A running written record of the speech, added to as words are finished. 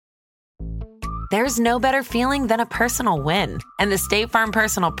There's no better feeling than a personal win. And the State Farm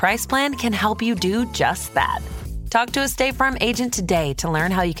Personal Price Plan can help you do just that. Talk to a State Farm agent today to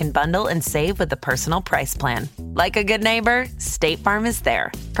learn how you can bundle and save with the Personal Price Plan. Like a good neighbor, State Farm is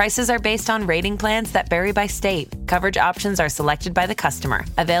there. Prices are based on rating plans that vary by state. Coverage options are selected by the customer.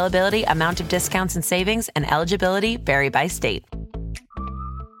 Availability, amount of discounts and savings, and eligibility vary by state.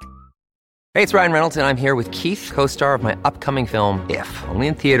 Hey, it's Ryan Reynolds, and I'm here with Keith, co-star of my upcoming film, If, only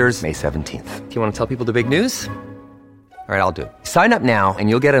in theaters May 17th. Do you want to tell people the big news? All right, I'll do it. Sign up now and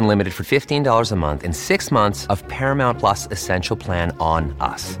you'll get unlimited for $15 a month and 6 months of Paramount Plus Essential Plan on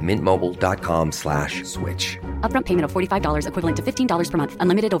us. MintMobile.com/switch. Upfront payment of $45 equivalent to $15 per month.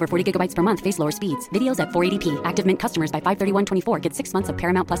 Unlimited over 40 gigabytes per month. Face lower speeds. Videos at 480p. Active Mint customers by 531.24 get 6 months of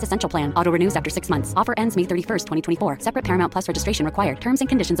Paramount Plus Essential Plan. Auto renews after 6 months. Offer ends May 31st, 2024. Separate Paramount Plus registration required. Terms and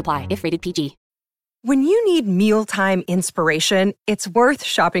conditions apply if rated PG. When you need mealtime inspiration, it's worth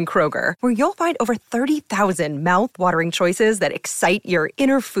shopping Kroger, where you'll find over 30,000 mouth-watering choices that excite your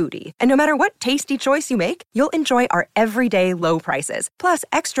inner foodie. And no matter what tasty choice you make, you'll enjoy our everyday low prices, plus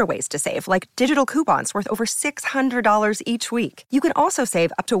extra ways to save, like digital coupons worth over $600 each week. You can also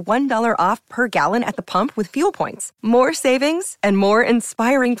save up to $1 off per gallon at the pump with fuel points. More savings and more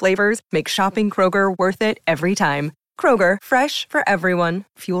inspiring flavors make shopping Kroger worth it every time. Kroger, fresh for everyone.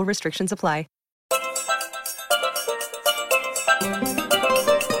 Fuel restrictions apply.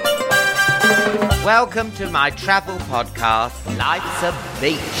 Welcome to my travel podcast, Life's a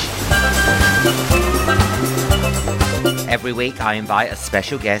Beach. Every week I invite a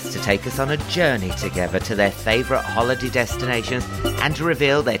special guest to take us on a journey together to their favourite holiday destinations and to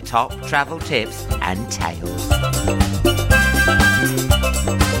reveal their top travel tips and tales.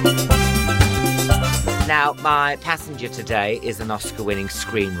 Now, my passenger today is an Oscar-winning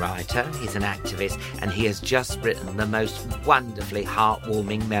screenwriter, he's an activist, and he has just written the most wonderfully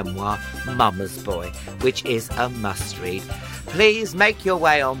heartwarming memoir, Mama's Boy, which is a must-read. Please make your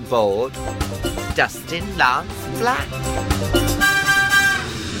way on board, Dustin Lance Black.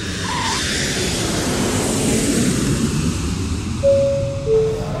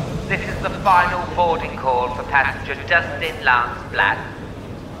 This is the final boarding call for passenger Dustin Lance Black.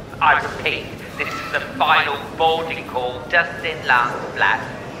 I repeat, this is the final boarding call, Dustin Lance Black.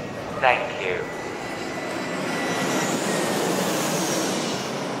 Thank you.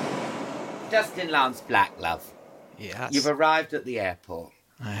 Dustin Lance Black, love. Yes. You've arrived at the airport.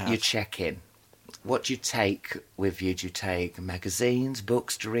 I have. You check in. What do you take with you? Do you take magazines,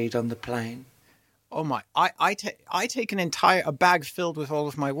 books to read on the plane? Oh my! I take a bag filled with all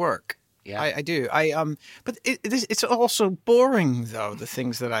of my work. Yeah, I do. But it's also boring though. The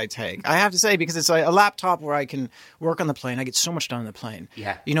things that I take, I have to say, because it's a laptop where I can work on the plane. I get so much done on the plane.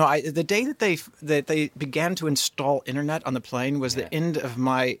 Yeah. You know, the day that they began to install internet on the plane was the end of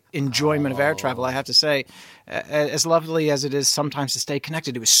my enjoyment of air travel. I have to say, as lovely as it is sometimes to stay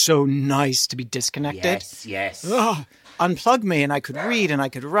connected, it was so nice to be disconnected. Yes. Ugh. Unplug me and I could read and I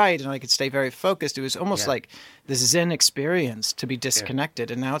could write and I could stay very focused. It was almost like this Zen experience to be disconnected,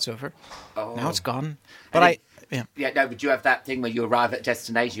 and now it's over. Oh. Now it's gone. But but you have that thing where you arrive at a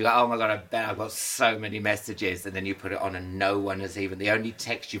destination, you go, oh my God, I bet I've got so many messages, and then you put it on and no one has even, the only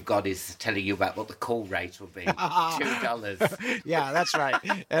text you've got is telling you about what the call rate will be. $2. Yeah, that's right.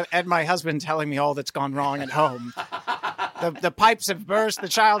 And my husband telling me all that's gone wrong at home. The pipes have burst, the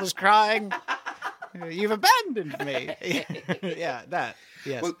child is crying. You've abandoned me. Yeah, that.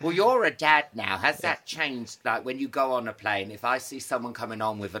 Yes. Well, you're a dad now. Has that changed? Like when you go on a plane, if I see someone coming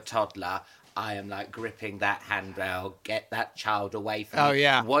on with a toddler, I am like gripping that handrail, get that child away from me. Oh,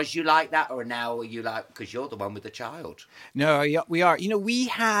 yeah. Was you like that, or now are you like, because you're the one with the child? No, yeah, we are. You know, we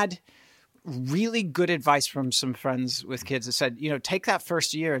had really good advice from some friends with kids that said, you know, take that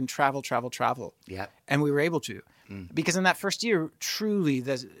first year and travel. Yeah. And we were able to. Because in that first year, truly,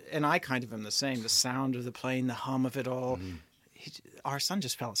 and I kind of am the same, the sound of the plane, the hum of it all, our son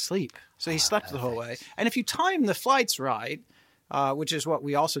just fell asleep. So he slept the whole way. And if you time the flights right, which is what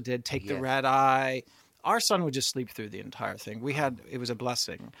we also did, take the red eye, our son would just sleep through the entire thing. It was a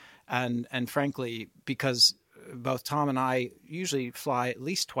blessing. And frankly, because both Tom and I usually fly at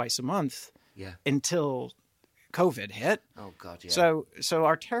least twice a month until COVID hit. Oh, God, yeah. So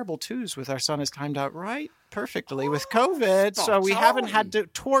our terrible twos with our son is timed out right perfectly with COVID. So we haven't had to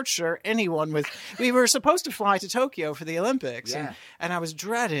torture anyone with... We were supposed to fly to Tokyo for the Olympics. Yeah. And I was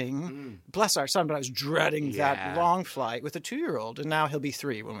dreading, bless our son, but I was dreading that long flight with a 2-year-old. And now he'll be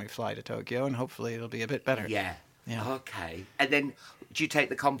 3 when we fly to Tokyo. And hopefully it'll be a bit better. Yeah. Yeah. Okay. And then do you take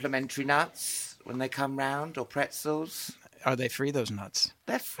the complimentary nuts when they come round, or pretzels? Are they free, those nuts?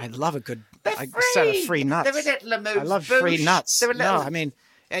 They're free. I love a good They're set of free. free nuts. They're a little I love free nuts. They're a little... No, I mean,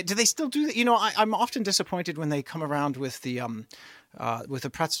 Do they still do that? You know, I'm often disappointed when they come around with the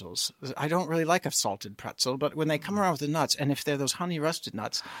pretzels. I don't really like a salted pretzel, but when they come around with the nuts, and if they're those honey roasted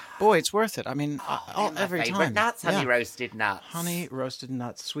nuts, boy, it's worth it. I mean, every time. Nuts, honey roasted nuts. Honey roasted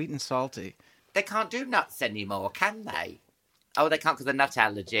nuts, sweet and salty. They can't do nuts anymore, can they? Oh, they can't because of nut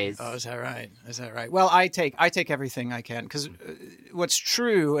allergies. Oh, is that right? Well, I take everything I can because what's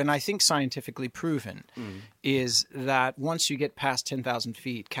true, and I think scientifically proven, is that once you get past 10,000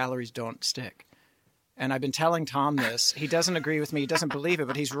 feet, calories don't stick. And I've been telling Tom this. He doesn't agree with me. He doesn't believe it,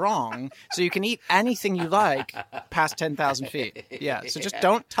 but he's wrong. So you can eat anything you like past 10,000 feet. Yeah, so just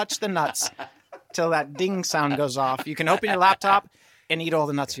don't touch the nuts till that ding sound goes off. You can open your laptop and eat all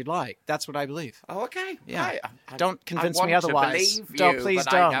the nuts you'd like. That's what I believe. Oh, okay. Yeah. Don't convince me otherwise. To believe don't, please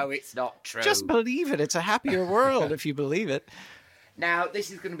but don't. I know it's not true. Just believe it. It's a happier world if you believe it. Now,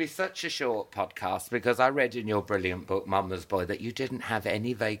 this is going to be such a short podcast because I read in your brilliant book, Mama's Boy, that you didn't have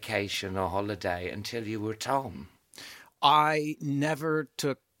any vacation or holiday until you were Tom. I never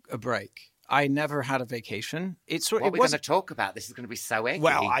took a break. I never had a vacation. What are we going to talk about? This is going to be so eggy.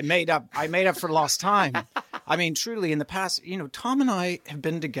 Well, I made up for lost time. I mean, truly, in the past, you know, Tom and I have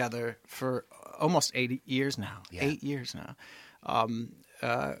been together for almost 8 years now. Yeah. 8 years now,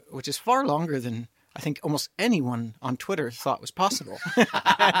 which is far longer than I think almost anyone on Twitter thought was possible.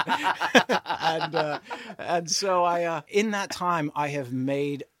 and so in that time, I have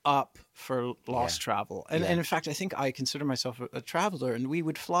made up for lost travel. And in fact, I think I consider myself a traveler, and we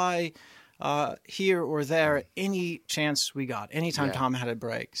would fly here or there at any chance we got, anytime Tom had a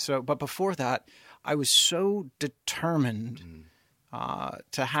break. So, but before that, I was so determined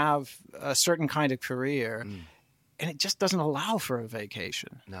to have a certain kind of career, and it just doesn't allow for a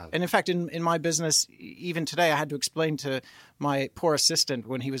vacation. No. And in fact, in my business, even today, I had to explain to my poor assistant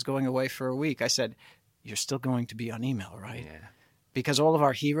when he was going away for a week, I said, "You're still going to be on email, right?" Yeah. Because all of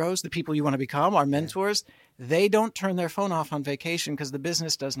our heroes, the people you want to become, our mentors, they don't turn their phone off on vacation because the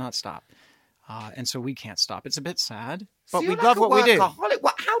business does not stop. And so we can't stop. It's a bit sad, but we love what we do.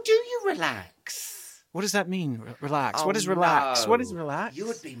 How do you relax? What does that mean, relax? What is relax? No. What is relax? You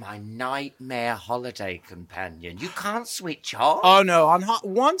would be my nightmare holiday companion. You can't switch off. Oh, no.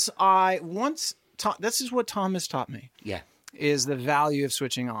 This is what Tom has taught me. Yeah. Is the value of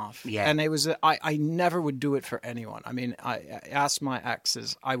switching off. Yeah. And it was, I never would do it for anyone. I mean, I asked my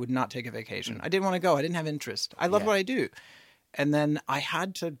exes, I would not take a vacation. I didn't want to go. I didn't have interest. I love what I do. And then I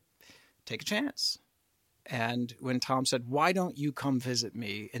had to take a chance. And when Tom said, "Why don't you come visit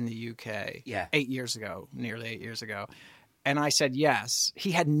me in the UK?" 8 years ago, nearly 8 years ago. And I said yes.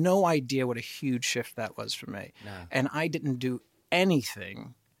 He had no idea what a huge shift that was for me. No. And I didn't do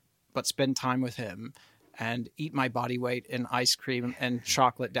anything but spend time with him and eat my body weight in ice cream and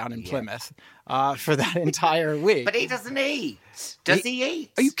chocolate down in Plymouth for that entire week. But he doesn't eat. Does he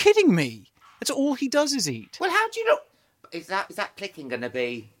eat? Are you kidding me? That's all he does is eat. Well, how do you know? Is that clicking going to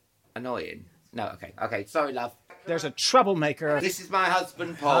be annoying? No, okay. Sorry, love. There's a troublemaker. This is my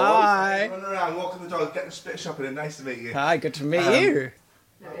husband, Paul. Hi. Run around, walk on the dog, get the spit shopping, and nice to meet you. Hi, good to meet you.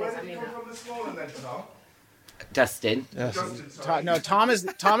 Where did you come from this morning then, Tom? Dustin. No, Tom is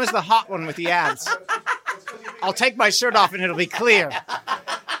the hot one with the ads. I'll take my shirt off and it'll be clear.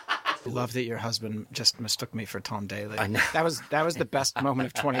 I love that your husband just mistook me for Tom Daly. I know. That was the best moment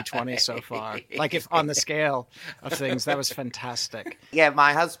of 2020 so far. Like if on the scale of things, that was fantastic. Yeah,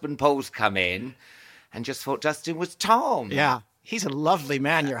 my husband Paul's come in and just thought Dustin was Tom. Yeah, he's a lovely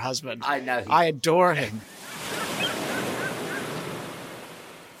man, your husband. I know. I adore him.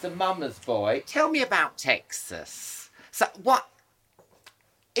 So, Mama's Boy, tell me about Texas. So, what...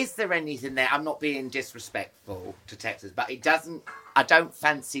 Is there anything there? I'm not being disrespectful to Texas, but I don't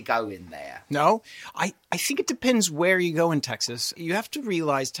fancy going there. No, I think it depends where you go in Texas. You have to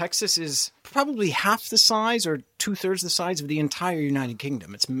realize Texas is probably half the size or 2/3 the size of the entire United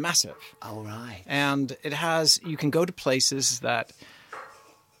Kingdom. It's massive. Oh, right. And you can go to places that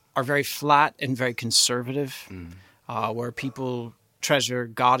are very flat and very conservative, where people treasure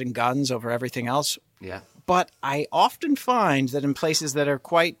God and guns over everything else. Yeah. But I often find that in places that are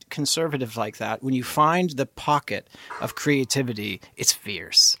quite conservative like that, when you find the pocket of creativity, it's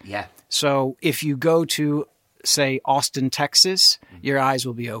fierce. Yeah. So if you go to, say, Austin, Texas, your eyes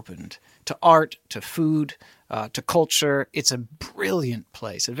will be opened to art, to food, to culture. It's a brilliant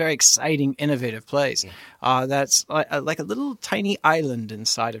place, a very exciting, innovative place. Yeah. That's like a little tiny island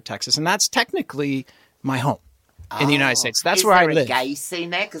inside of Texas. And that's technically my home. In the United States. That's where I live. Is there a gay scene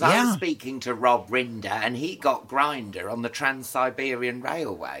there? Because I was speaking to Rob Rinder and he got Grindr on the Trans-Siberian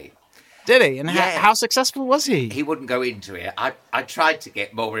Railway. Did he? And Yeah. how successful was he? He wouldn't go into it. I tried to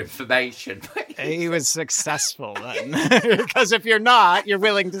get more information. But He was successful then. Because if you're not, you're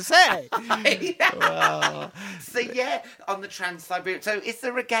willing to say. So, yeah, on the Trans-Siberian. So, is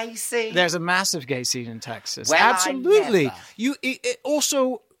there a gay scene? There's a massive gay scene in Texas. Well, I Absolutely. never. It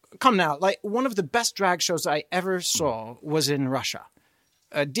also, come now, like one of the best drag shows I ever saw was in Russia.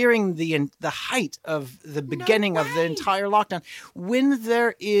 During the height of the beginning of the entire lockdown, when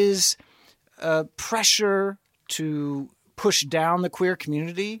there is pressure to push down the queer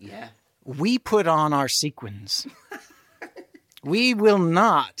community, we put on our sequins. We will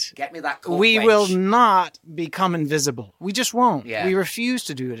not. Get me that court We wedge. will not become invisible. We just won't. Yeah. We refuse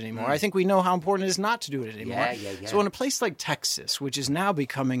to do it anymore. I think we know how important it is not to do it anymore. Yeah. So in a place like Texas, which is now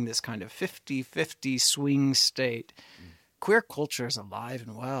becoming this kind of 50-50 swing state, queer culture is alive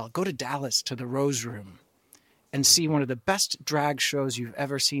and well. Go to Dallas to the Rose Room and see one of the best drag shows you've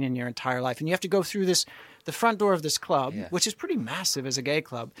ever seen in your entire life. And you have to go through the front door of this club, which is pretty massive as a gay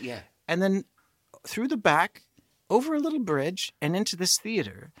club. Yeah. And then through the back, over a little bridge, and into this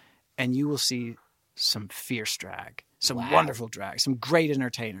theater, and you will see some fierce drag, some wonderful drag, some great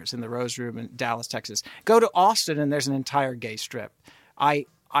entertainers in the Rose Room in Dallas, Texas. Go to Austin, and there's an entire gay strip. I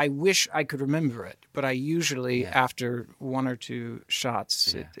wish I could remember it, but I usually, after one or two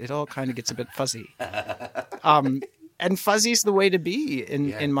shots, it all kind of gets a bit fuzzy. And fuzzy's the way to be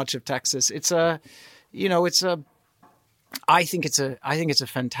in much of Texas. I think it's a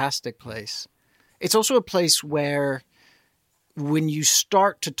fantastic place. It's also a place where when you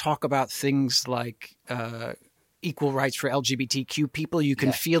start to talk about things like equal rights for LGBTQ people, you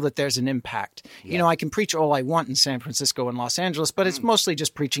can feel that there's an impact. You know, I can preach all I want in San Francisco and Los Angeles, but it's mostly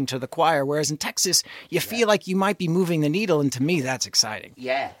just preaching to the choir. Whereas in Texas, you feel like you might be moving the needle. And to me, that's exciting.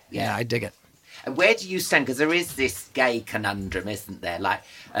 Yeah. Yeah, I dig it. And where do you stand? Because there is this gay conundrum, isn't there? Like,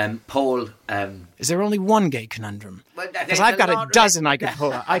 Paul... Is there only one gay conundrum? Well, Because there's I've got a a lot, dozen I could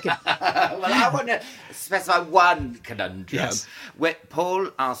pull out. well, I want to specify one conundrum. Yes. Where Paul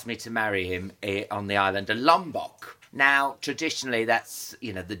asked me to marry him on the island of Lombok. Now, traditionally, that's,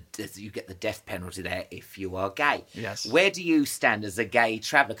 you get the death penalty there if you are gay. Yes. Where do you stand as a gay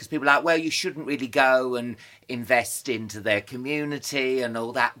traveller? Because people are like, well, you shouldn't really go and invest into their community and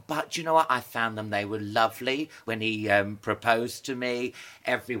all that. But you know what? I found they were lovely when he proposed to me.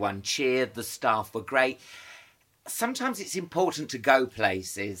 Everyone cheered. The staff were great. Sometimes it's important to go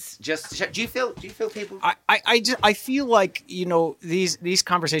places. Do you feel people? I feel like these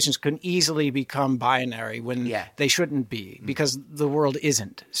conversations can easily become binary when they shouldn't be, because the world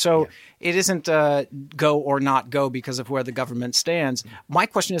isn't. So it isn't go or not go because of where the government stands. My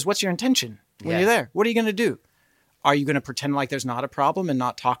question is, what's your intention when you're there? What are you going to do? Are you going to pretend like there's not a problem and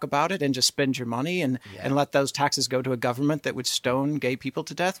not talk about it and just spend your money and let those taxes go to a government that would stone gay people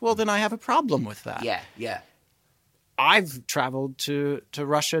to death? Well, then I have a problem with that. Yeah. I've traveled to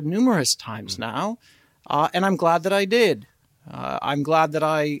Russia numerous times now, and I'm glad that I did. I'm glad that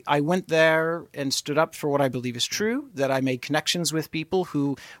I went there and stood up for what I believe is true, that I made connections with people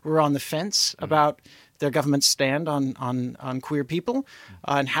who were on the fence about their government's stand on queer people,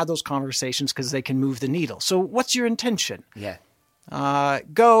 and had those conversations because they can move the needle. So what's your intention? Yeah.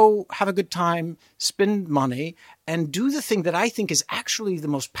 Go, have a good time, spend money, and do the thing that I think is actually the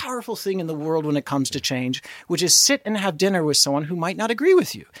most powerful thing in the world when it comes to change, which is sit and have dinner with someone who might not agree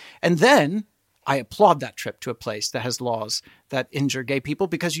with you. And then I applaud that trip to a place that has laws that injure gay people,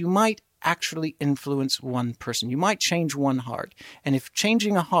 because you might actually influence one person. You might change one heart. And if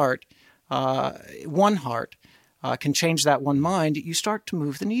changing a heart, one heart, can change that one mind, you start to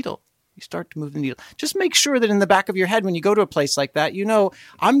move the needle. Just make sure that in the back of your head, when you go to a place like that,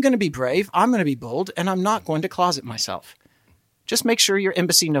 I'm going to be brave, I'm going to be bold, and I'm not going to closet myself. Just make sure your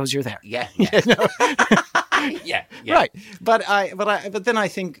embassy knows you're there. Yeah. Yeah. Right. But then I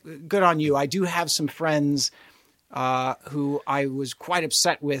think, good on you. I do have some friends who I was quite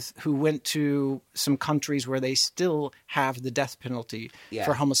upset with, who went to some countries where they still have the death penalty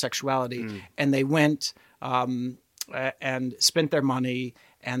for homosexuality, and they went and spent their money.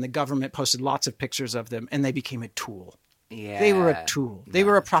 And the government posted lots of pictures of them, and they became a tool. Yeah. They were a tool. They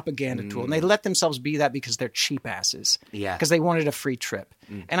were a propaganda tool. And they let themselves be that because they're cheap asses. Yeah. Because they wanted a free trip.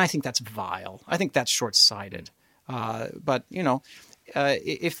 And I think that's vile. I think that's short-sighted. But,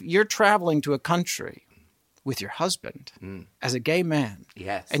 if you're traveling to a country with your husband as a gay man,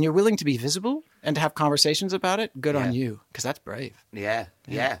 and you're willing to be visible and to have conversations about it, good on you, because that's brave. Yeah.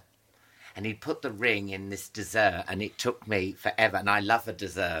 And he'd put the ring in this dessert, and it took me forever. And I love a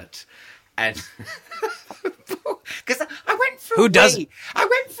dessert. And because I went through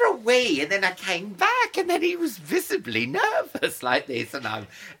for a wee, and then I came back, and then he was visibly nervous like this, and I'm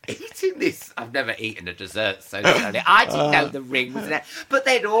eating this. I've never eaten a dessert so slowly. I didn't know the ring was there, but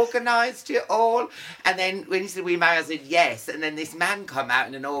they'd organised it all. And then when he said, "We marry?" I said, "Yes." And then this man come out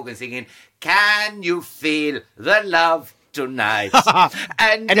in an organ singing, "Can you feel the love tonight?"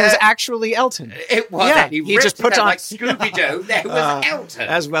 and it was actually Elton. It was. Yeah, he just put on like Scooby-Doo. There was Elton.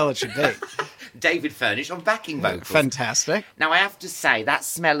 As well it should be. David Furnish on backing vocals. Fantastic. Now, I have to say, that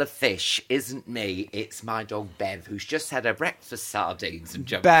smell of fish isn't me. It's my dog, Bev, who's just had her breakfast sardines and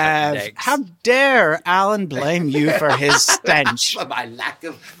jump Bev, how dare Alan blame you for his stench? For my lack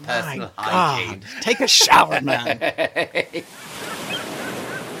of personal My hygiene. God. Take a shower, man.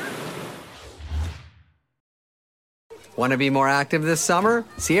 Want to be more active this summer?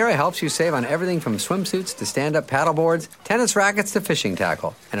 Sierra helps you save on everything from swimsuits to stand-up paddleboards, tennis rackets to fishing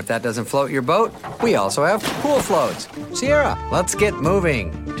tackle. And if that doesn't float your boat, we also have pool floats. Sierra, let's get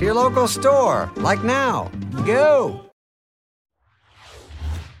moving. To your local store, like now. Go!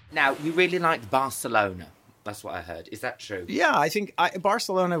 Now, you really liked Barcelona. That's what I heard. Is that true? Yeah, I think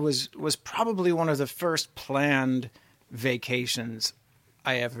Barcelona was probably one of the first planned vacations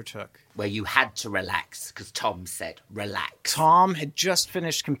I ever took. Where you had to relax, because Tom said, relax. Tom had just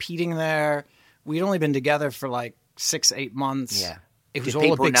finished competing there. We'd only been together for like 6-8 months. Yeah. It was Did all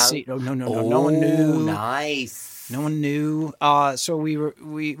a people big know? No, no one knew. Nice. No one knew. So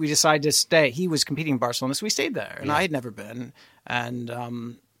we decided to stay. He was competing in Barcelona, so we stayed there. And I had never been. And I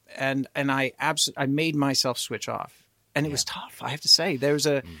made myself switch off. And it was tough, I have to say. There was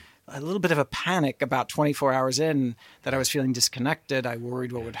a little bit of a panic about 24 hours in that I was feeling disconnected. I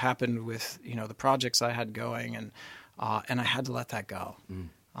worried what would happen with, the projects I had going, and I had to let that go.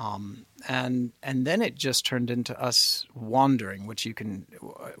 And then it just turned into us wandering,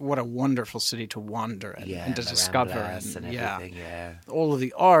 what a wonderful city to wander and to discover, and everything, all of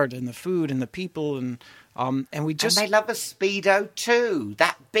the art and the food and the people, and we just. And they love a Speedo too.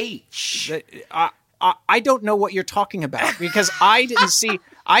 That beach. I don't know what you're talking about, because I didn't see.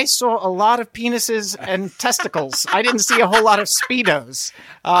 I saw a lot of penises and testicles. I didn't see a whole lot of Speedos.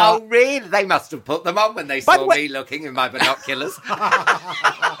 Oh, really? They must have put them on when they saw me looking in my binoculars.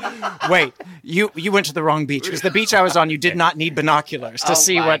 Wait, you went to the wrong beach, because the beach I was on, you did not need binoculars to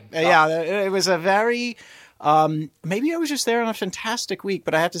see what. God. Yeah, it was a very. Maybe I was just there on a fantastic week,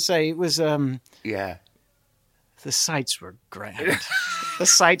 but I have to say it was. Yeah. The sights were grand. The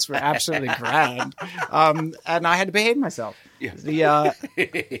sights were absolutely grand, and I had to behave myself. Yeah.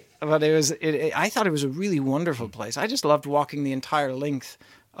 But it was. I thought it was a really wonderful place. I just loved walking the entire length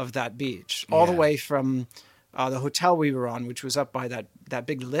of that beach, all the way from the hotel we were on, which was up by that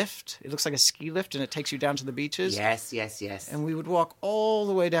big lift. It looks like a ski lift, and it takes you down to the beaches. Yes. And we would walk all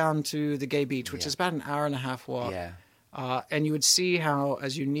the way down to the gay beach, which is about an hour and a half walk. Yeah. And you would see how,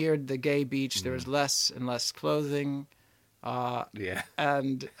 as you neared the gay beach, there was less and less clothing,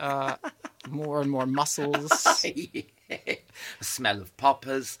 and more and more muscles. The smell of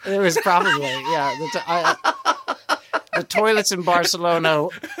poppers. It was probably, the toilets in Barcelona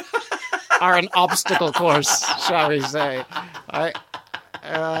are an obstacle course, shall we say? And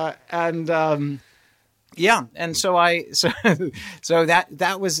so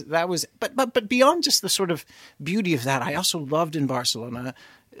that was, but beyond just the sort of beauty of that, I also loved in Barcelona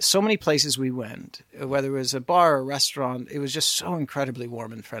so many places we went, whether it was a bar or a restaurant, it was just so incredibly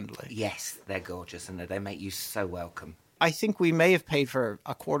warm and friendly. Yes, they're gorgeous, and they make you so welcome. I think we may have paid for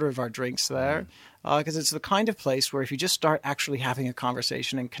a quarter of our drinks there, because it's the kind of place where if you just start actually having a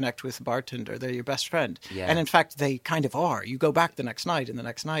conversation and connect with the bartender, they're your best friend. Yeah. And in fact, they kind of are. You go back the next night,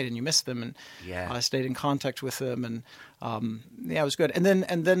 and you miss them, and I stayed in contact with them, and it was good. And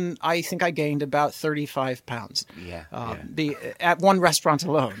then I think I gained about 35 pounds. At one restaurant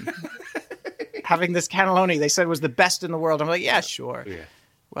alone. Having this cannelloni, they said was the best in the world. I'm like, yeah, sure. Yeah.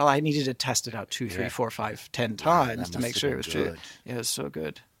 Well, I needed to test it out 2, 3, 4, 5, 10 times to make sure it was true. Yeah, it was so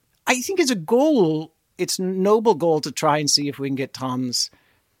good. I think as a goal, it's a noble goal to try and see if we can get Tom's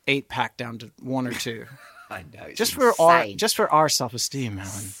 8-pack down to 1 or 2. I know. Just for our self-esteem, Alan.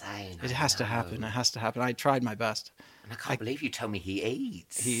 Insane, it has to happen. It has to happen. I tried my best. And I can't believe you told me he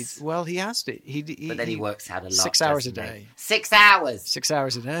eats. He has to. But then he works out a lot. 6 hours a day. 6 hours. 6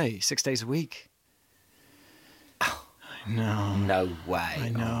 hours a day. 6 days a week. No. No way. I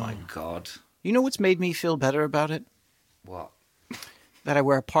know. Oh, my God. You know what's made me feel better about it? What? That I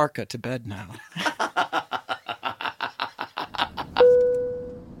wear a parka to bed now.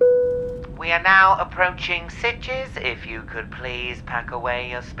 We are now approaching Sitges. If you could please pack away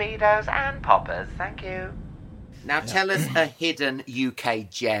your Speedos and poppers. Thank you. Now tell us a hidden UK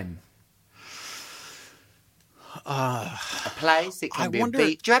gem. A place? It can be a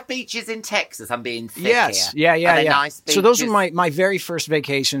beach. Do you have beaches in Texas? I'm being thick yes. here. Yeah. Nice beaches? So those were my very first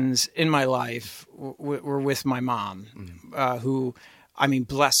vacations in my life were with my mom, who, I mean,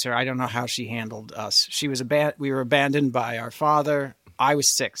 bless her. I don't know how she handled us. We were abandoned by our father. I was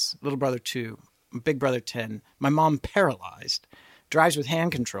 6, little brother 2, big brother 10. My mom paralyzed, drives with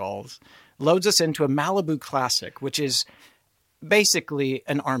hand controls, loads us into a Malibu Classic, which is basically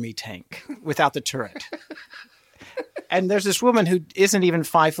an army tank without the turret. And there's this woman who isn't even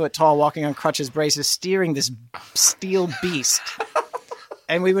 5 foot tall, walking on crutches, braces, steering this steel beast.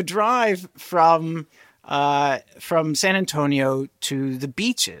 And we would drive from San Antonio to the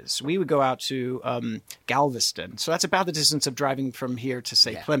beaches. We would go out to Galveston. So that's about the distance of driving from here to,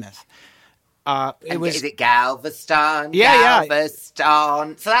 say, Plymouth. Is it Galveston? Yeah.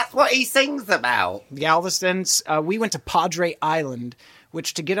 Galveston. So that's what he sings about. Galveston. We went to Padre Island,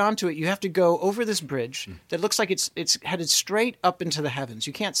 which to get onto it, you have to go over this bridge that looks like it's headed straight up into the heavens.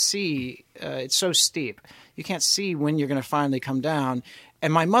 You can't see. It's so steep. You can't see when you're going to finally come down.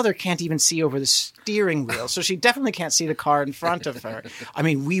 And my mother can't even see over the steering wheel, so she definitely can't see the car in front of her. I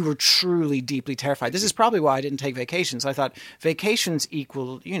mean, we were truly deeply terrified. This is probably why I didn't take vacations. I thought vacations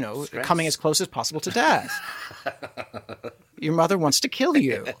equal, stress. Coming as close as possible to death. Your mother wants to kill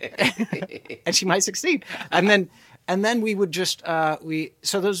you, and she might succeed. And then we would just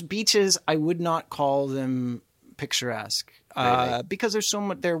so those beaches, I would not call them picturesque Really? Because there's so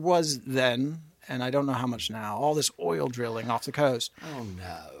much. There was then. And I don't know how much now, all this oil drilling off the coast. Oh,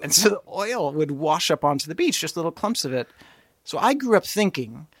 no. And so the oil would wash up onto the beach, just little clumps of it. So I grew up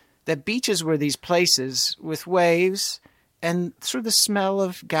thinking that beaches were these places with waves and sort of the smell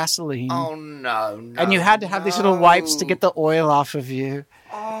of gasoline. Oh, no. And you had to have these little wipes to get the oil off of you.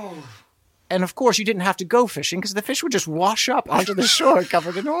 Oh. And, of course, you didn't have to go fishing because the fish would just wash up onto the shore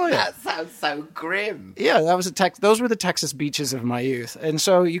covered in oil. That sounds so grim. Yeah, that was those were the Texas beaches of my youth. And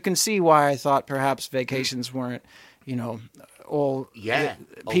so you can see why I thought perhaps vacations weren't, all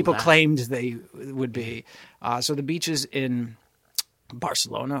people claimed they would be. So the beaches in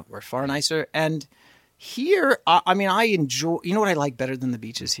Barcelona were far nicer. And here, I enjoy, what I like better than the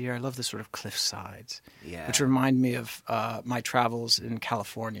beaches here? I love the sort of cliff sides, which remind me of my travels in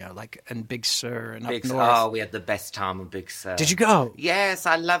California, and Big Sur and up north. Oh, we had the best time on Big Sur. Did you go? Yes,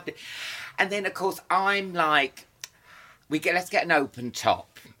 I loved it. And then, of course, I'm like, let's get an open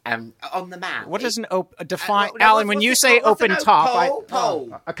top on the map. What does an define, Alan? When you say open top,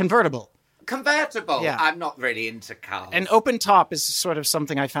 a convertible. Convertible. Yeah. I'm not really into cars. An open top is sort of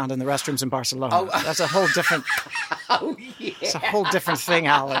something I found in the restrooms in Barcelona. Oh. That's a whole different. Oh, yeah. It's a whole different thing,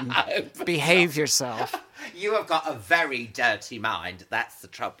 Alan. Behave yourself. You have got a very dirty mind. That's the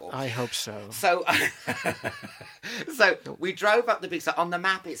trouble. I hope so. So we drove up the Big Sur. On the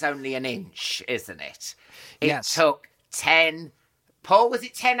map, it's only an inch, isn't it? It took 10. Paul, was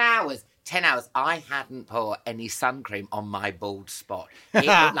it 10 hours? 10 hours. I hadn't put any sun cream on my bald spot. It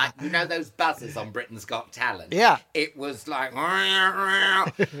was like, those buzzers on Britain's Got Talent? Yeah. It was like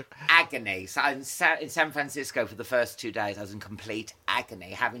agony. So in San Francisco for the first 2 days, I was in complete agony,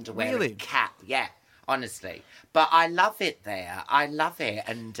 having to wear a cap. Yeah, honestly. But I love it there. I love it.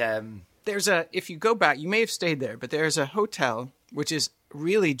 And if you go back, you may have stayed there, but there's a hotel which is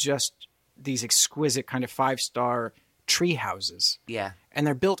really just these exquisite kind of 5-star tree houses. Yeah. And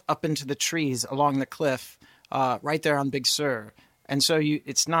they're built up into the trees along the cliff right there on Big Sur. And so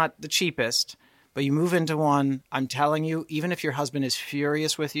it's not the cheapest, but you move into one, I'm telling you, even if your husband is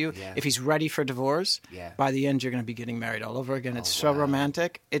furious with you, if he's ready for divorce, by the end you're going to be getting married all over again. It's so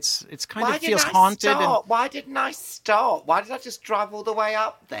romantic. It's kind of feels haunted. Why didn't I stop? Why did I just drive all the way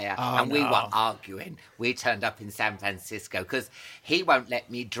up there? We were arguing. We turned up in San Francisco because he won't let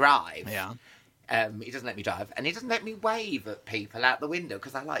me drive. Yeah. He doesn't let me drive, and he doesn't let me wave at people out the window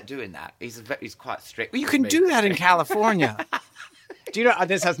because I like doing that. He's quite strict. Well, you can do that in California. Do you know?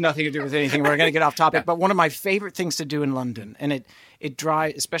 This has nothing to do with anything. We're going to get off topic, but one of my favorite things to do in London, and it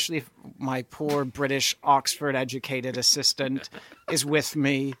drives, especially if my poor British Oxford-educated assistant is with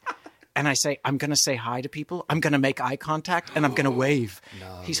me, and I say, I'm going to say hi to people, I'm going to make eye contact, and I'm going to wave.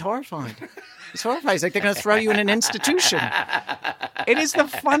 No. He's horrified. He's horrified. He's like, they're going to throw you in an institution. It is the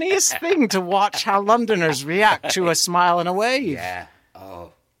funniest thing to watch how Londoners react to a smile and a wave. Yeah.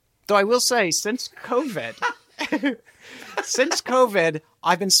 Oh. Though I will say, since COVID,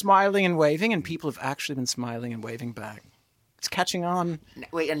 I've been smiling and waving, and people have actually been smiling and waving back. It's catching on.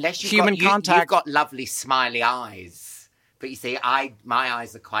 Wait, unless human contact. You've got lovely smiley eyes. But you see, my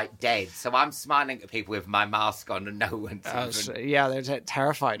eyes are quite dead, so I'm smiling at people with my mask on and no one's yeah, they're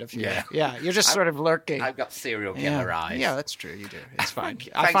terrified of you. Yeah, you're just sort of lurking. I've got serial killer eyes. Yeah, that's true, you do. It's fine.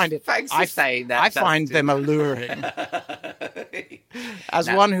 Thanks for saying that. I find them alluring. As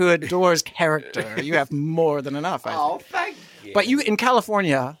one who adores character, you have more than enough, I think. Thank you. But you, in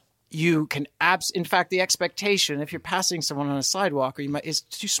California... You can in fact, the expectation if you're passing someone on a sidewalk is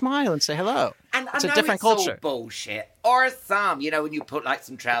to smile and say hello. And it's I know a different culture. All bullshit. Or some, when you put like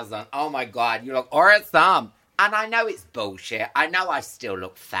some trousers on, oh my God, you look, or some. And I know it's bullshit. I know I still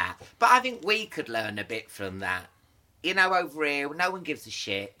look fat. But I think we could learn a bit from that. Over here, no one gives a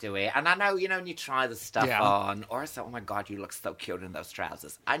shit, do we? And I know, when you try the stuff on, or so, oh my God, you look so cute in those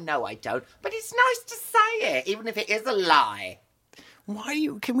trousers. I know I don't. But it's nice to say it, even if it is a lie.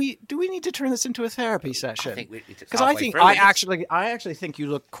 Do we need to turn this into a therapy session? I think we because I actually think you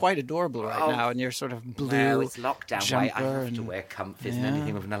look quite adorable right now, and you're sort of blue. No, it's lockdown weight. I have and, to wear comfies and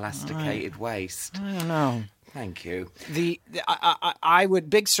anything with an elasticated waist. I don't know. Thank you.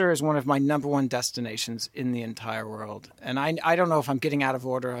 Big Sur is one of my number one destinations in the entire world, and I don't know if I'm getting out of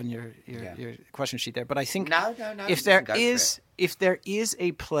order on your question sheet there, but I think no. If there is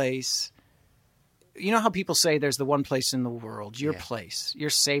a place. You know how people say there's the one place in the world, your place, your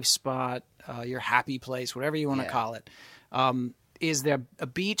safe spot, your happy place, whatever you want to call it. Is there a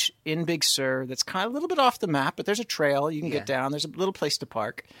beach in Big Sur that's kind of a little bit off the map, but there's a trail you can get down. There's a little place to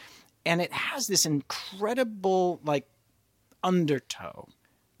park. And it has this incredible, undertow.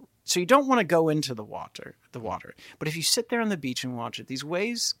 So you don't want to go into the water. But if you sit there on the beach and watch it, these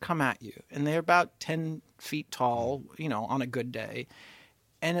waves come at you, and they're about 10 feet tall, on a good day.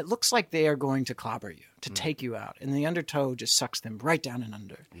 And it looks like they are going to clobber you, to take you out. And the undertow just sucks them right down and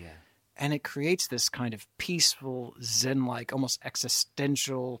under. Yeah. And it creates this kind of peaceful, zen-like, almost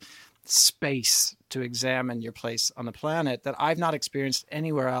existential space to examine your place on the planet that I've not experienced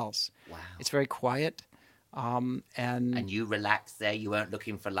anywhere else. Wow. It's very quiet. And you relaxed there? You weren't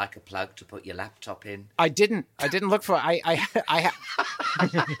looking for a plug to put your laptop in? I didn't look for I I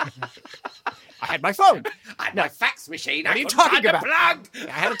had my phone. I had my fax machine. What are you talking about? Plug.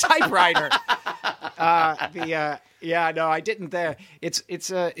 I had a typewriter. I didn't there. It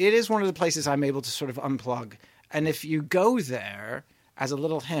is one of the places I'm able to sort of unplug. And if you go there, as a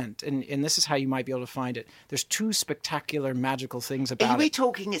little hint, and this is how you might be able to find it, there's two spectacular magical things about it. Are we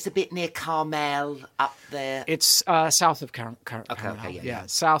talking it's a bit near Carmel up there? It's south of Carmel. Okay, yeah.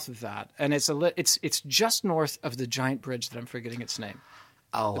 South of that. And it's just north of the giant bridge that I'm forgetting its name.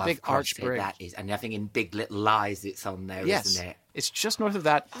 Oh, the big arch bridge. That is, and I think in Big Little Lies it's on there, isn't it? It's just north of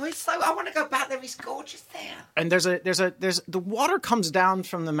that. Oh, I want to go back there. It's gorgeous there. And there's the water comes down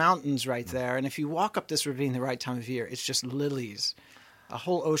from the mountains right there, and if you walk up this ravine the right time of year, it's just lilies, a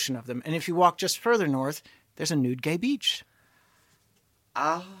whole ocean of them. And if you walk just further north, there's a nude gay beach.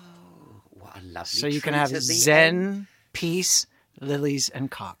 Oh, what a lovely. So you can have zen, peace, lilies, and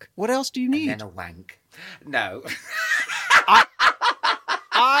cock. What else do you need? And then a wank. No.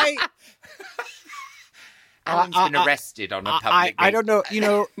 Alan's been arrested on a public. I don't know.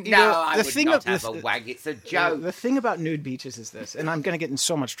 I would not have a wag. It's a joke. The thing about nude beaches is this, and I'm going to get in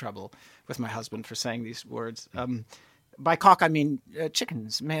so much trouble with my husband for saying these words. By cock, I mean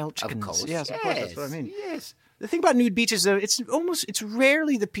chickens, male chickens. Of course. Yes, of course, that's what I mean. Yes. The thing about nude beaches, though, it's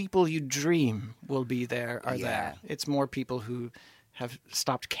rarely the people you dream will be there are there. It's more people who have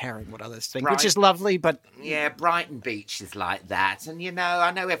stopped caring what others think, which is lovely, but... Yeah, Brighton Beach is like that. And,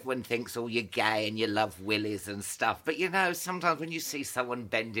 I know everyone thinks, you're gay and you love willies and stuff. But, sometimes when you see someone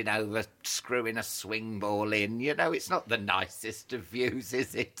bending over, screwing a swing ball in, it's not the nicest of views,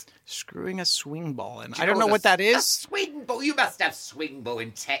 is it? Screwing a swing ball in? I don't know what that is. A swing ball. You must have swing ball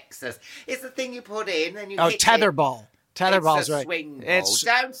in Texas. It's the thing you put in and you hit tether ball. Tether ball's right. Swing ball. It's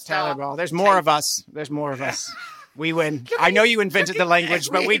Don't stop. Tether ball. There's more of us. We win. I know you invented the language,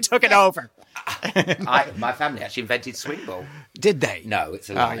 but we took it over. My family actually invented swing ball. Did they? No, it's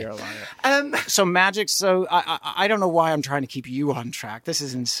a lie. Oh, you're a liar. So magic. So I don't know why I'm trying to keep you on track. This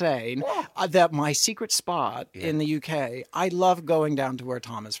is insane. That my secret spot in the UK. I love going down to where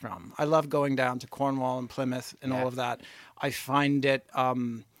Tom is from. I love going down to Cornwall and Plymouth and all of that. I find it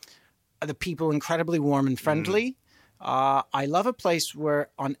the people incredibly warm and friendly. I love a place where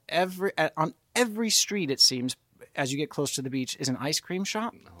on every street it seems, as you get close to the beach, is an ice cream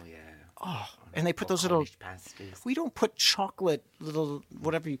shop. Oh, yeah. Oh, and they put those little... pasties. We don't put chocolate, little,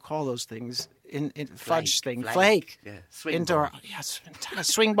 whatever you call those things, in fudge thing. Flake. Yeah. Swing ball.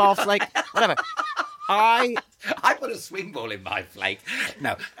 Swing ball, flake, whatever. I put a swing ball in my flake.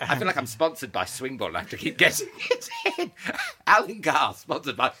 No, I feel like I'm sponsored by Swing Ball. I have to keep getting it in. Alan Carr,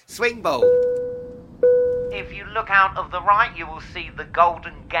 sponsored by Swing Ball. If you look out of the right, you will see the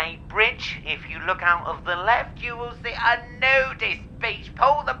Golden Gate Bridge. If you look out of the left, you will see a nudist beach.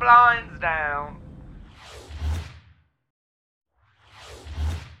 Pull the blinds down.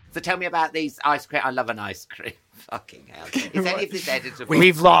 So tell me about these ice cream. I love an ice cream. Fucking hell. Is any of this edited?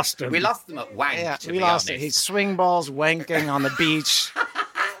 We've lost him. We lost them at Wank, Yeah, to we be lost honest. it. He's swing balls wanking on the beach.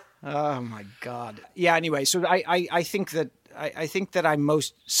 Oh my God. Yeah. Anyway, so I think that I'm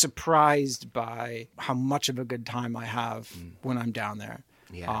most surprised by how much of a good time I have when I'm down there.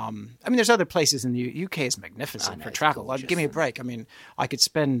 Yeah. I mean, there's other places in the UK is magnificent for it's travel. gorgeous, Give me a break. I mean, I could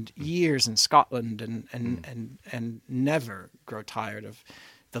spend years in Scotland and never grow tired of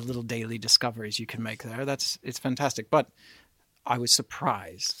the little daily discoveries you can make there. It's fantastic. But I was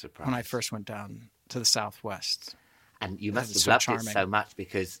surprised when I first went down to the southwest. And you must It's have loved so it charming. so much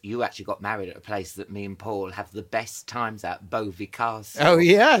because you actually got married at a place that me and Paul have the best times at, Bovey Castle. Oh,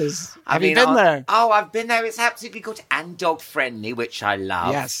 yes. Have you been there? Oh, I've been there. It's absolutely gorgeous. And dog-friendly, which I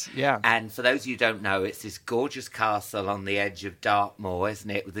love. Yes, yeah. And for those of you who don't know, it's this gorgeous castle on the edge of Dartmoor,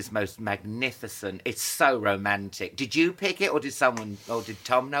 isn't it? With this most magnificent... It's so romantic. Did you pick it or did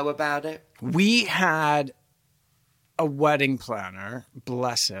Tom know about it? We had a wedding planner,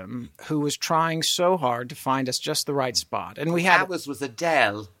 bless him, who was trying so hard to find us just the right spot. And we had... Ours was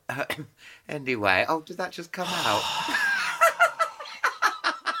Adele. Anyway, did that just come out?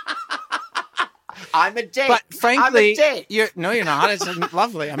 I'm a dick. But frankly, I'm a dick. you're not. It's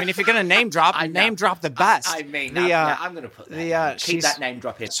lovely. I mean, if you're going to name drop, name drop the best. I mean, The, I'm going to put that. Keep that name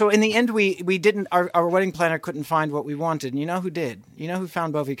drop in. So in the end, we didn't. Our wedding planner couldn't find what we wanted. And you know who did? You know who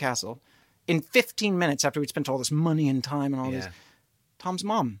found Bovey Castle? In 15 minutes after we'd spent all this money and time and all this, Tom's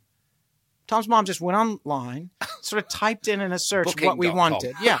mom. Tom's mom just went online, sort of typed in a search what we Booking.com.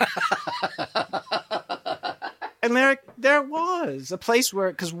 wanted. Yeah. And there was a place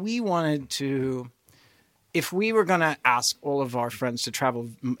where, because we wanted to, if we were going to ask all of our friends to travel,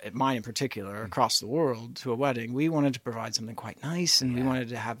 mine in particular, across the world to a wedding, we wanted to provide something quite nice and we wanted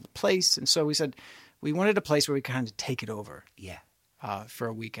to have a place. And so we said we wanted a place where we kind of take it over for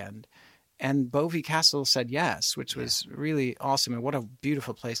a weekend. And Bovey Castle said yes, which was really awesome. And what a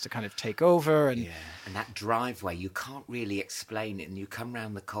beautiful place to kind of take over. And And that driveway, you can't really explain it. And you come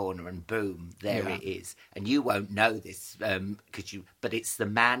round the corner and boom, there it is. And you won't know this, but it's the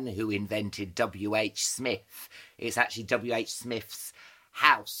man who invented W.H. Smith. It's actually W.H. Smith's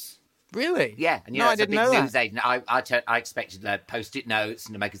house. Really? Yeah, and No, I didn't know that. news agent. I expected Post-it notes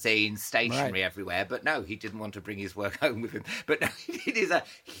and magazines, stationery everywhere, but no, he didn't want to bring his work home with him. But no, it is a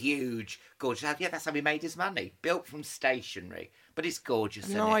huge, gorgeous house. Yeah, that's how he made his money, built from stationery. But it's gorgeous.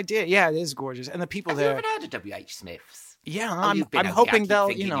 No idea. Yeah, it is gorgeous, and the people Have there. you ever heard of W.H. Smith's? Yeah, Oh, you've been I'm okay. hoping I keep they'll.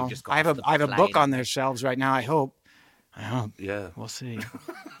 thinking You know, you've just got I have off a the I have a book plane. on their shelves right now. I hope. Yeah. We'll see.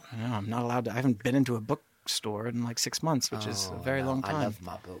 I'm not allowed to. I haven't been into a bookstore in like 6 months, which is a very long time. I love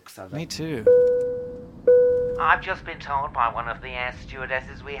my books. Me too. I've just been told by one of the air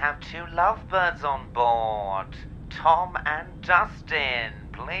stewardesses we have 2 lovebirds on board. Tom and Dustin.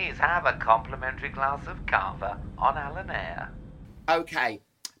 Please have a complimentary glass of cava on Alan Air. Okay,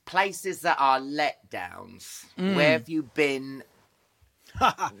 places that are letdowns. Where have you been?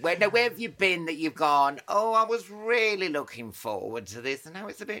 Where have you been that you've gone, I was really looking forward to this, and now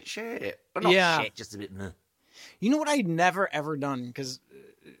it's a bit shit. Well, not shit, just a bit... You know what I'd never ever done, because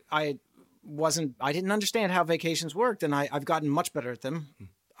I didn't understand how vacations worked, and I've gotten much better at them.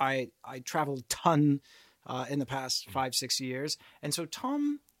 I traveled a ton in the past 5-6 years, and so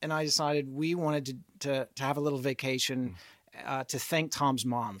Tom and I decided we wanted to have a little vacation to thank Tom's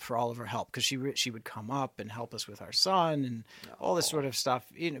mom for all of her help, because she would come up and help us with our son and all this sort of stuff.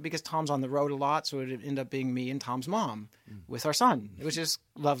 You know, because Tom's on the road a lot, so it would end up being me and Tom's mom with our son, which is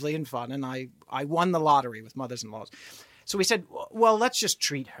lovely and fun. And I won the lottery with mothers-in-laws. So we said, well, let's just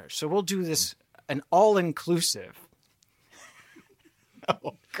treat her. So we'll do this, an all-inclusive.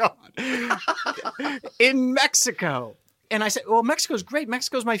 Oh, God. In Mexico. And I said, well, Mexico's great.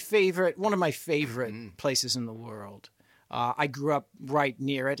 Mexico's one of my favorite places in the world. I grew up right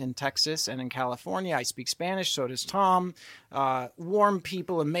near it in Texas and in California. I speak Spanish, so does Tom. Warm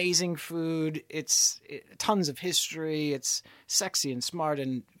people, amazing food. It's tons of history. It's sexy and smart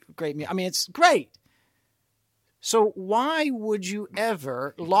and great. I mean, it's great. So why would you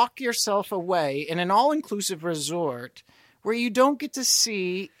ever lock yourself away in an all-inclusive resort where you don't get to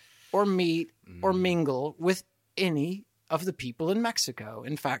see or meet or mingle with any of the people in Mexico?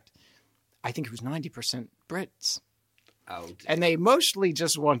 In fact, I think it was 90% Brits. Oh, and they mostly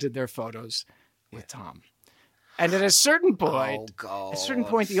just wanted their photos with Tom. And at a certain point,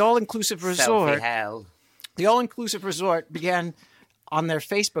 the all-inclusive resort, Selfie hell. the all-inclusive resort began on their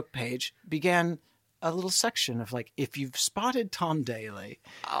Facebook page, a little section of like, if you've spotted Tom Daly,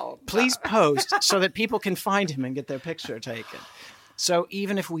 Oh, please post so that people can find him and get their picture taken. So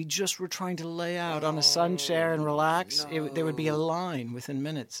even if we just were trying to lay out on a sun chair and relax, there would be a line within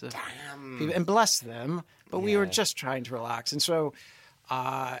minutes of people. And bless them, but we were just trying to relax. And so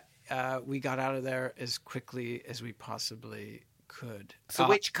we got out of there as quickly as we possibly could. So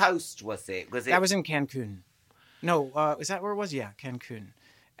which coast was it? That was in Cancun. No, is that where it was? Yeah, Cancun.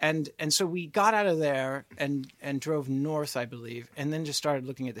 And so we got out of there and drove north, I believe, and then just started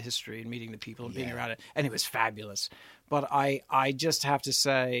looking at the history and meeting the people and being around it. And it was fabulous. But I just have to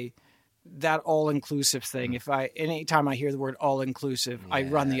say that all-inclusive thing, anytime I hear the word all-inclusive, I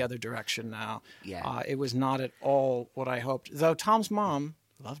run the other direction now. Yeah. It was not at all what I hoped. Though Tom's mom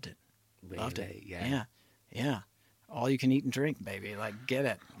loved it. Really? Loved it. Yeah. All you can eat and drink, baby. Like, get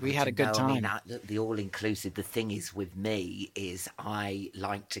it. We had a good time. I mean, the all-inclusive, the thing is with me is I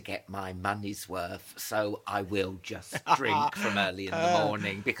like to get my money's worth, so I will just drink from early in the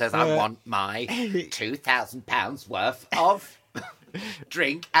morning because I want my £2,000 worth of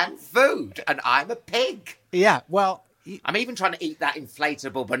drink and food, and I'm a pig. Yeah, well... I'm even trying to eat that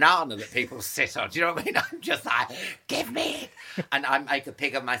inflatable banana that people sit on. Do you know what I mean? I'm just like, give me it. And I make a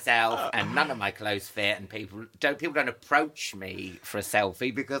pig of myself, and none of my clothes fit, and people don't approach me for a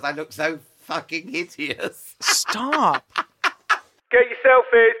selfie because I look so fucking hideous. Stop. Get your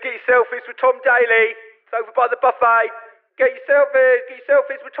selfies with Tom Daly. It's over by the buffet. Get your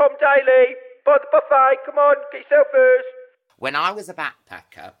selfies with Tom Daly. By the buffet, come on, get your selfies. When I was a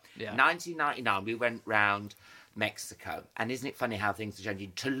backpacker, 1999, we went round Mexico, and isn't it funny how things are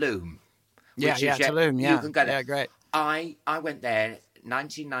changing? Tulum. Tulum, yeah. You can go there. Yeah, great. I went there,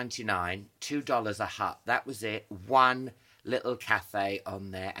 1999, $2 a hut. That was it. One little cafe on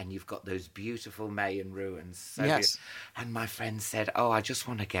there, and you've got those beautiful Mayan ruins. So yes. And my friend said, I just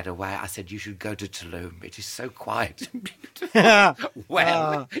want to get away. I said, you should go to Tulum. It is so quiet and beautiful.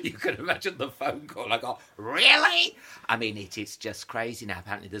 Well, you can imagine the phone call. I got, really? I mean, it is just crazy now.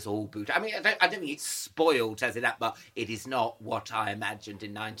 Apparently there's all boot. I mean, I don't think it's spoiled as in that, but it is not what I imagined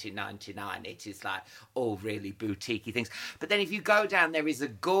in 1999. It is like all really boutiquey things. But then if you go down, there is a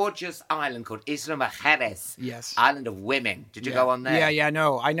gorgeous island called Isla Mujeres. Yes. Island of Women. Did you go on there? Yeah,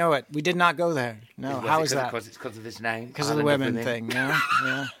 no, I know it. We did not go there. No, how is that? It's because of his name? Because of the women thing, yeah.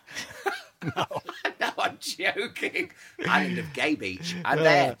 No, I'm joking. Island of Gay Beach. I'm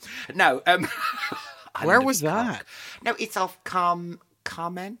there. No. Where was that? No, it's off Carmen.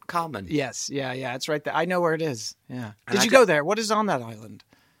 Yes, yeah, it's right there. I know where it is. Yeah. Did you go there? What is on that island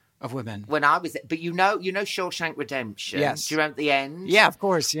of women? When I was there, but you know Shawshank Redemption? Yes. Do you remember the end? Yeah, of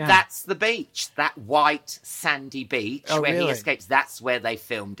course, yeah. That's the beach, that white sandy beach where really? he escapes. That's where they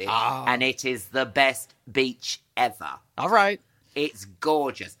filmed it. Oh. And it is the best beach ever. All right. It's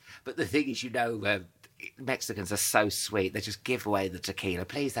gorgeous. But the thing is, Mexicans are so sweet. They just give away the tequila.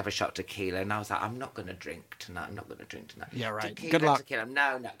 Please have a shot of tequila. And I was like, I'm not going to drink tonight. Yeah, right. Tequila, good luck. Tequila.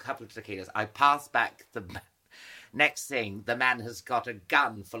 No, a couple of tequilas. I pass back the... Next thing, the man has got a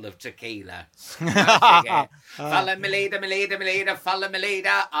gun full of tequila. Follow me leader, follow me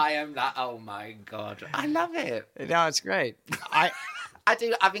leader. I am like, oh my God. I love it. No, it's great. I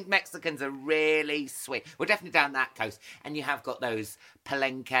do. I think Mexicans are really sweet. We're definitely down that coast. And you have got those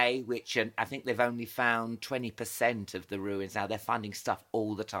Palenque, which I think they've only found 20% of the ruins now. They're finding stuff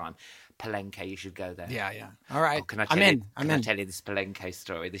all the time. Palenque, you should go there. Yeah. All right. Can I tell you this Palenque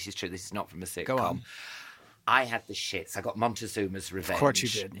story? This is true. This is not from a sitcom. Go on. I had the shits. I got Montezuma's revenge. Of course you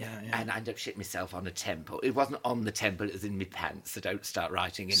did, yeah. And I ended up shitting myself on a temple. It wasn't on the temple, it was in my pants, so don't start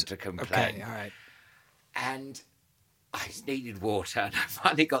writing in to complain. Okay, all right. And I needed water, and I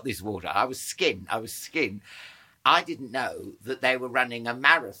finally got this water. I was skin. I didn't know that they were running a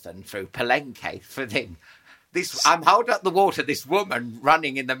marathon through Palenque for them. I'm holding up the water. This woman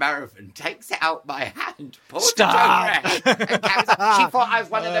running in the marathon takes it out my hand, pours it over her head, and carries on. She thought I was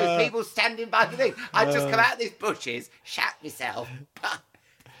one of those people standing by the thing. I just come out of these bushes, shat myself,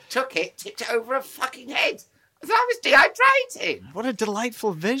 took it, tipped it over her fucking head. I was dehydrating. What a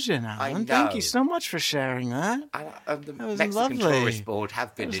delightful vision, Alan. I know. Thank you so much for sharing that. The That was Mexican lovely. Tourist Board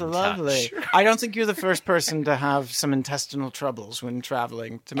have been in touch. I don't think you're the first person to have some intestinal troubles when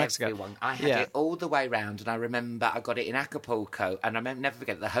traveling to Mexico. Everyone. I had it all the way round, and I remember I got it in Acapulco, and I never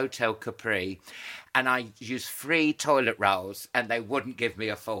forget the Hotel Capri, and I used 3 toilet rolls, and they wouldn't give me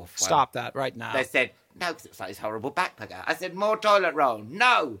a 4th one. Stop that right now. They said, no, because it was like this horrible backpacker. I said, more toilet roll.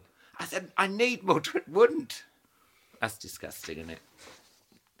 No. I said, I need more. Wouldn't. That's disgusting, isn't it?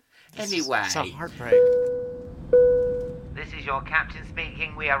 Anyway. It's a heartbreak. This is your captain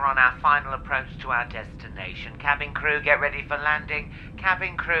speaking. We are on our final approach to our destination. Cabin crew, get ready for landing.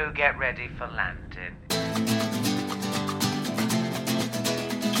 Cabin crew, get ready for landing.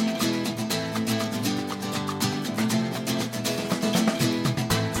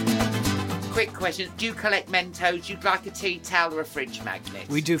 Quick question. Do you collect Mentos? You'd like a tea towel or a fridge magnet?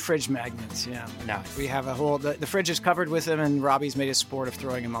 We do fridge magnets, yeah. Nice. We have a whole... The fridge is covered with them, and Robbie's made a sport of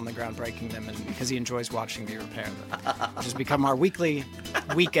throwing them on the ground, breaking them, and because he enjoys watching me repair them. Which has become our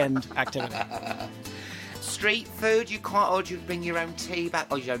weekend activity. Street food, you quite, or do you bring your own tea back?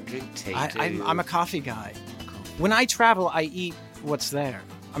 Oh, you don't drink tea, do you? I'm a coffee guy. When I travel, I eat what's there.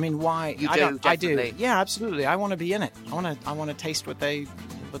 I mean, why? You do, I do. definitely. Yeah, absolutely. I want to be in it. I want to taste what they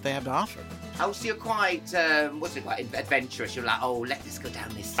have to offer. Oh, so you're quite, quite adventurous. You're like, let's go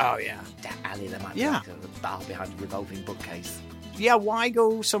down this alley. There might be like a bar behind a revolving bookcase. Yeah, why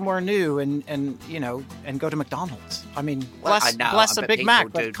go somewhere new and go to McDonald's? I mean, bless a Big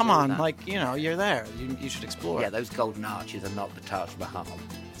Mac, but come on, you're there. You should explore. Yeah, those golden arches are not the Taj Mahal.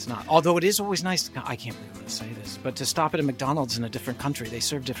 It's not. Although it is always nice. I can't believe I'm going to say this, but to stop at a McDonald's in a different country, they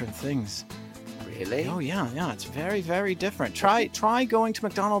serve different things. Really? Oh yeah. It's very, very different. Try going to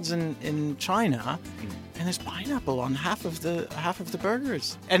McDonald's in China, and there's pineapple on half of the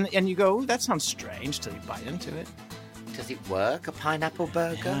burgers, and you go, that sounds strange till you bite into it. Does it work? A pineapple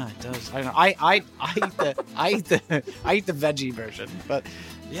burger? Yeah, it does. I don't know. I eat the veggie version, but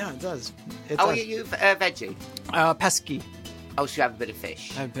yeah, it does. You veggie? Pesky. Oh, so you have a bit of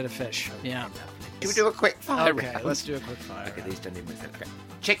fish? I have a bit of fish. Yeah. Should we do a quick fire round? Okay, let's do a quick fire. Look at these done in with it. Okay.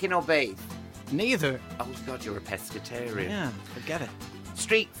 Chicken or beef? Neither. Oh God, you're a pescatarian. Yeah, forget it.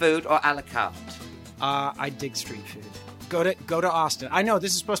 Street food or a la carte? I dig street food. Go to Austin. I know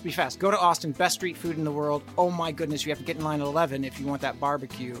this is supposed to be fast. Go to Austin, best street food in the world. Oh my goodness, you have to get in line at 11 if you want that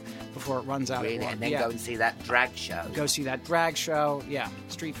barbecue before it runs out. Really? And then go and see that drag show. Go see that drag show. Yeah,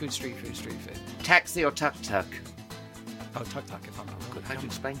 street food. Taxi or tuk-tuk? Oh, tuk-tuk if I'm not wrong. How do you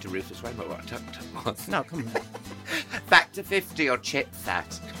explain to Rufus Wainwright what a tuk-tuk was? No, come on. Factor 50 or chip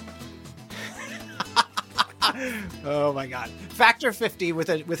fat? Oh my God! Factor 50 with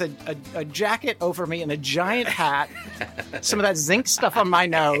a jacket over me and a giant hat, some of that zinc stuff on my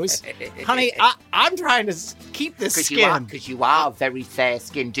nose, honey. I'm trying to keep this skin because you are very fair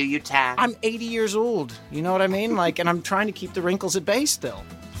skin. Do you tan? I'm 80 years old. You know what I mean? And I'm trying to keep the wrinkles at bay still.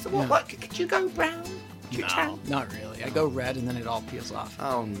 So what? Could you go brown? No, tan? Not really. I go red and then it all peels off.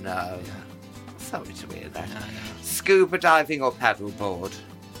 Oh no! Yeah. Sorry to hear that. No. Scuba diving or paddleboard?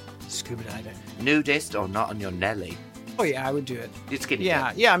 Scuba diving. Nudist or not on your Nelly? Oh yeah, I would do it. It's skinny.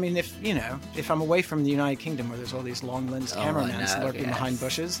 Yeah. I mean, if I'm away from the United Kingdom where there's all these long-lensed cameramen lurking behind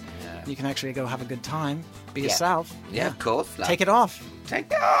bushes, you can actually go have a good time, be yourself. Yeah, of course. Take it off. Take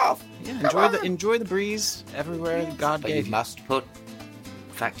it off. Yeah, enjoy the breeze everywhere God gave you. You must put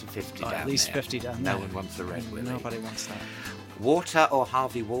factor 50 down. At least there. 50 down there. No one wants the red Willy. Nobody wants that. Water or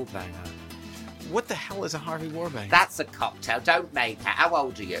Harvey Wallbanger? What the hell is a Harvey Wallbanger? That's a cocktail. Don't make it. How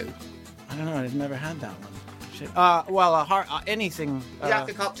old are you? I don't know. I've never had that one. Shit. Anything. You like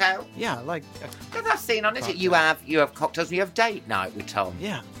a cocktail? Yeah, like. Because I've seen on it, you have cocktails and you have date night with Tom.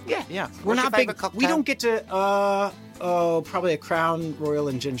 Yeah. Yeah. We're not big. Cocktail? We don't get to. Probably a Crown Royal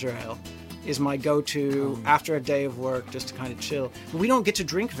and ginger ale is my go-to after a day of work, just to kind of chill. But we don't get to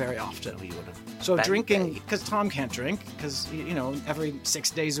drink very often. So drinking, because Tom can't drink, because every 6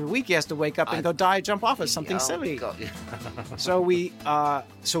 days a week he has to wake up and go jump off of something silly. So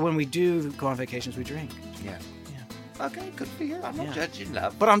when we do go on vacations, we drink. Yeah. Okay, good for you. I'm not judging,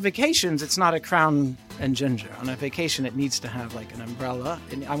 love. But on vacations, it's not a Crown and ginger. On a vacation, it needs to have like an umbrella,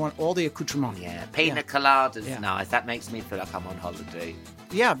 and I want all the accoutrements. Yeah, pina colada's nice. That makes me feel like I'm on holiday.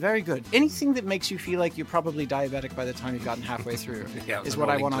 Yeah, very good. Anything that makes you feel like you're probably diabetic by the time you've gotten halfway through is what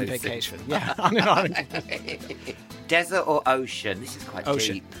I want on vacation. Yeah, on an all-inclusive. Desert or ocean? This is quite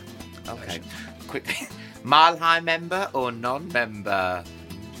ocean. Deep. Okay, quickly. Mile High member or non-member?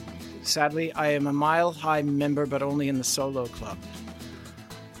 Sadly, I am a Mile High member, but only in the solo club.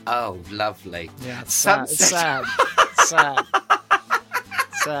 Oh, lovely. Yeah, it's sad. It's sad. It's sad.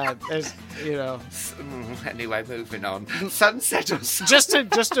 Sad. There's, Anyway, moving on. Sunset or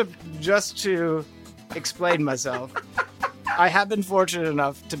just to explain myself. I have been fortunate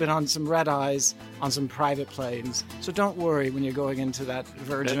enough to be on some red eyes on some private planes. So don't worry when you're going into that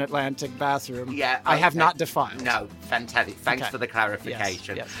Virgin Atlantic bathroom. Yeah, I have not defiled. No, fantastic. Thanks for the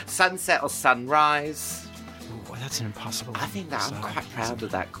clarification. Yes. Sunset or sunrise? Ooh, that's an impossible one. I think that I'm quite proud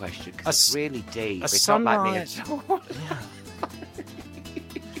of that question because it's really deep. It's sunrise. Not like me. Yeah.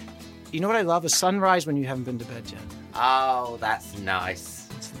 You know what I love? A sunrise when you haven't been to bed yet. Oh, that's nice.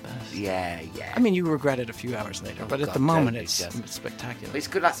 the best. Yeah. I mean, you regret it a few hours later, but at God, the moment, don't you it's just. spectacular. It's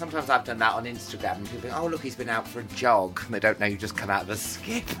good. Like sometimes I've done that on Instagram, and people think, "Oh, look, he's been out for a jog." And they don't know you just come out of a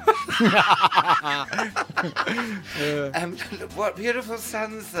skip. What beautiful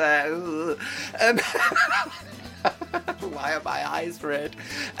sunset! Ooh. Why are my eyes red?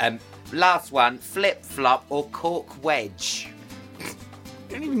 Last one: flip flop or cork wedge.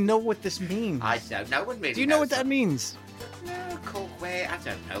 I don't even know what this means. I don't know. Do you know what that means? No, cork wedge. I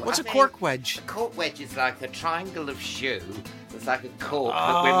don't know. What's a cork wedge? A cork wedge is like a triangle of shoe. It's like a cork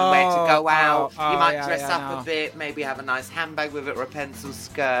that women wear to go out. You might dress up a bit, maybe have a nice handbag with it or a pencil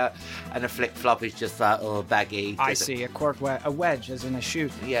skirt. And a flip flop is just like, baggy. I see. A wedge, as in a shoe.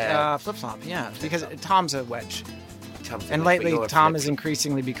 Yeah. Flip flop. Yeah, because Tom's a wedge. And But lately, you're a Tom flip- is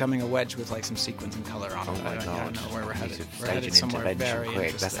increasingly becoming a wedge with like some sequins and color on it. Oh my I don't God! know where we're headed. Need to We're stage headed an somewhere intervention very quick.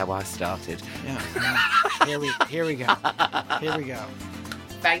 interesting. That's how I started. Yeah. Here we go. Here we go.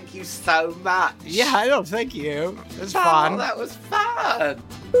 Thank you so much. Yeah, I don't thank you. It was Oh, fun. that was fun.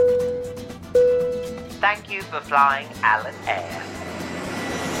 Thank you for flying Alan Air.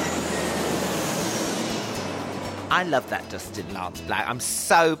 I love that Dustin Lance Black. I'm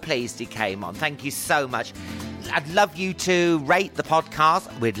so pleased he came on. Thank you so much. I'd love you to rate the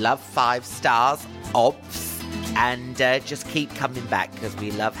podcast. We'd love 5 stars, obs, and just keep coming back because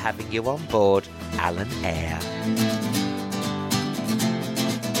we love having you on board, Alan Air.